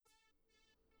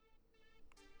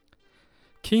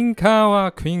킹카와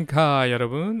퀸카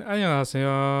여러분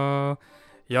안녕하세요.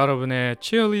 여러분의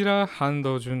cheerleader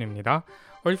한도준입니다.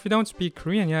 Or if you don't speak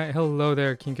Korean yet, hello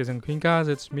there kinkas and queenkas.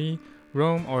 It's me,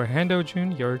 Rome or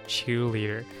Handojun, your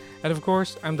cheerleader. And of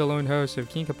course, I'm the lone host of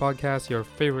Kinka Podcast, your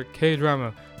favorite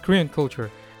K-drama, Korean culture,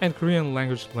 and Korean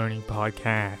language learning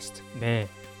podcast. 네.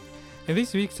 In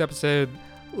this week's episode,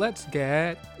 let's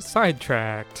get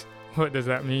sidetracked. What does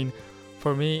that mean?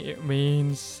 For me, it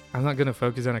means I'm not gonna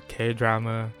focus on a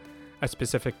K-drama, a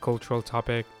specific cultural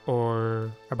topic, or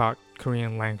about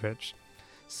Korean language.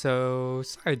 So,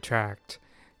 sidetracked.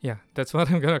 Yeah, that's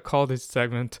what I'm gonna call this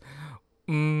segment.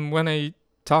 When I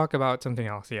talk about something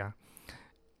else, yeah.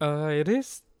 It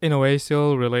is, in a way,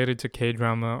 still related to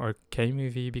K-drama or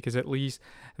K-movie because at least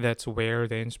that's where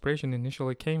the inspiration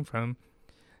initially came from.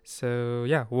 So,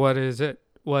 yeah, what is it?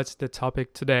 What's the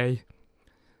topic today?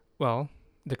 Well,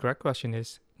 the correct question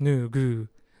is 누구?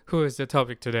 Who is the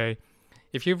topic today?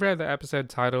 If you've read the episode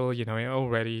title, you know it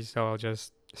already, so I'll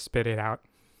just spit it out.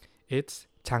 It's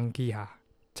Kiha.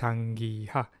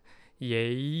 Kiha.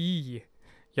 Yay!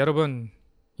 여러분,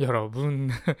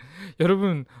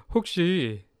 여러분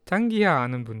혹시 장기하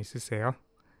아는 분 있으세요?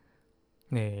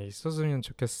 네, 있었으면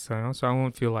좋겠어요. So I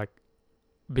won't feel like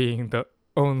being the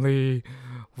only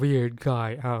weird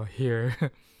guy out here.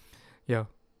 Yo,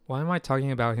 why am I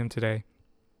talking about him today?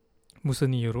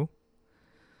 무슨 이유로?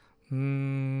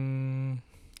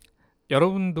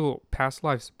 여러분도 Past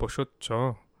Lives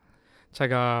보셨죠?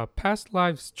 제가 Past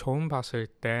Lives 처음 봤을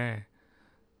때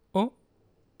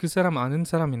그 사람 아는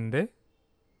사람인데?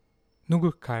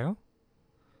 누굴까요?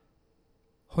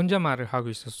 혼자 말을 하고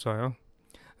있었어요.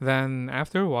 Then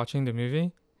after watching the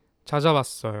movie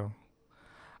찾아봤어요.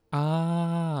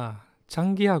 아,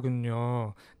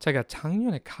 장기하군요. 제가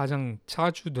작년에 가장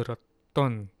자주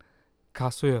들었던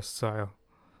가수였어요.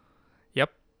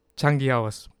 Yep, 장기하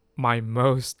was my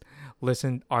most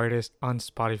listened artist on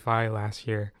Spotify last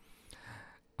year.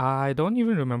 I don't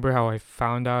even remember how I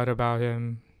found out about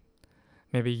him.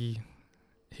 Maybe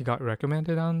he got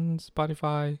recommended on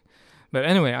Spotify. But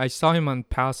anyway, I saw him on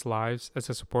Past Lives as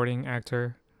a supporting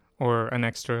actor or an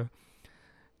extra.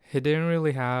 He didn't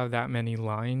really have that many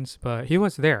lines, but he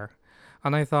was there.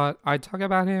 And I thought I'd talk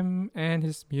about him and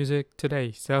his music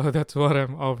today. So that's what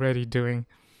I'm already doing.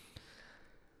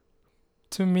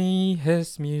 To me,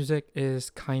 his music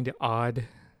is kind of odd.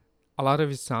 A lot of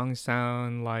his songs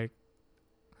sound like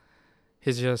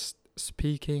he's just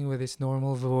speaking with his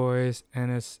normal voice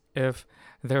and as if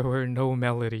there were no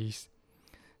melodies.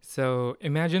 So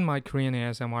imagine my Korean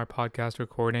ASMR podcast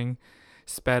recording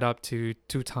sped up to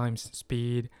 2 times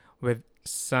speed with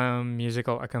some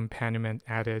musical accompaniment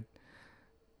added.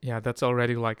 Yeah, that's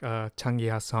already like a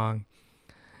Changiha song.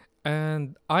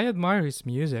 And I admire his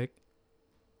music.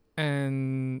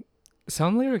 And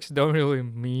some lyrics don't really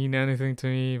mean anything to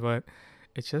me, but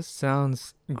it just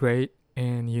sounds great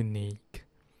and unique.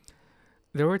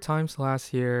 There were times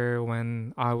last year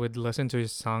when I would listen to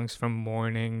his songs from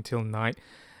morning till night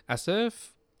as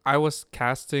if I was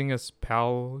casting a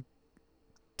spell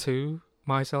on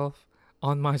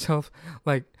myself,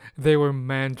 like they were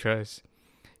mantras.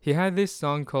 He had this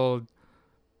song called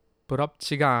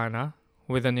부럽지가 않아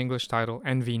with an English title,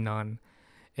 Envy None.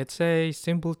 It's a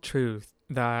simple truth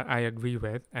that I agree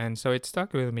with, and so it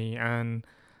stuck with me, and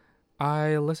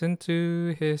I listen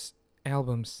to his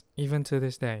albums even to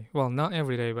this day. Well, not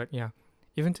every day, but yeah,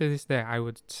 even to this day I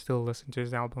would still listen to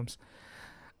his albums.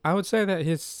 I would say that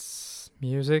his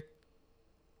music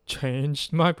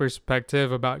changed my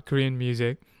perspective about Korean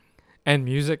music and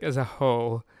music as a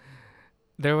whole.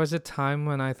 There was a time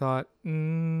when I thought,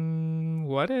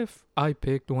 what if I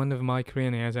picked one of my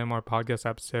Korean ASMR podcast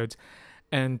episodes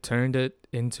and turned it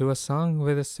into a song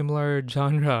with a similar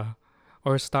genre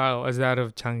or style as that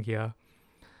of Changia?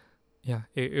 Yeah,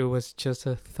 it was just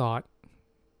a thought.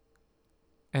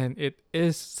 And it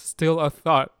is still a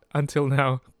thought until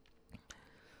now.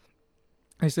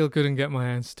 I still couldn't get my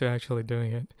hands to actually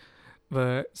doing it.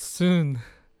 But soon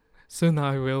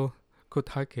I will. 곧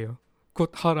할게요.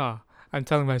 곧 하라. I'm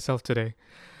telling myself today.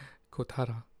 곧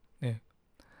하라. Yeah.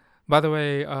 By the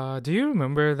way, do you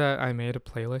remember that I made a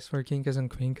playlist for Kinkas and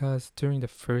Queenkas during the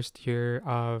first year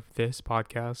of this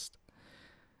podcast?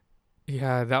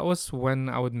 Yeah, that was when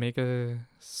I would make a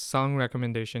song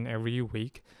recommendation every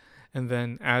week and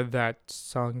then add that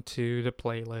song to the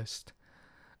playlist.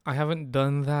 I haven't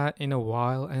done that in a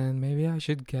while and maybe I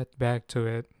should get back to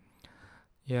it.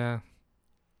 Yeah,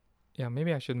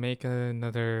 maybe I should make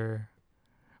another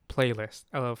playlist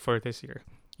for this year.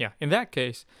 Yeah, in that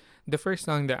case, the first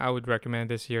song that I would recommend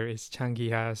this year is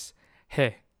Changiha's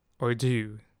해 or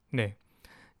do. 네.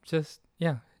 Just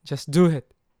do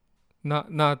it.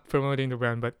 Not promoting the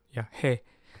brand, but yeah, hey,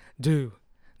 do.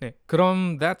 네,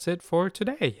 그럼 that's it for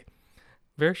today.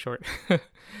 Very short.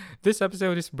 This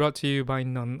episode is brought to you by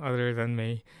none other than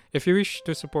me. If you wish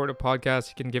to support a podcast,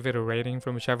 you can give it a rating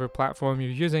from whichever platform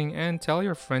you're using and tell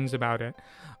your friends about it.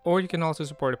 Or you can also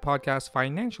support a podcast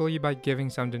financially by giving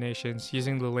some donations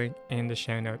using the link in the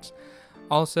show notes.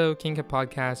 Also, Kiha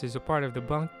Podcast is a part of the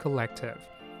Bunk Collective.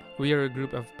 We are a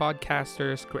group of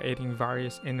podcasters creating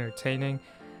various entertaining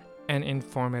and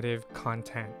informative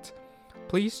content.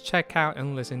 Please check out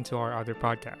and listen to our other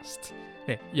podcasts.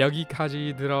 네,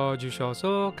 여기까지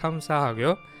들어주셔서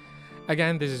감사하고요.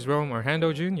 Again, this is Rome or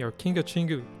Hando Jun, your Kiha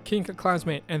친구, Kiha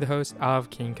classmate, and the host of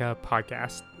Kiha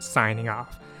Podcast, signing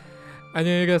off.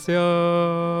 안녕히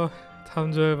가세요.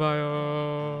 다음 주에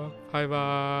봐요.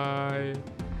 바이바이.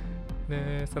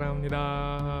 네,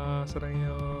 사랑합니다.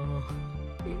 사랑해요.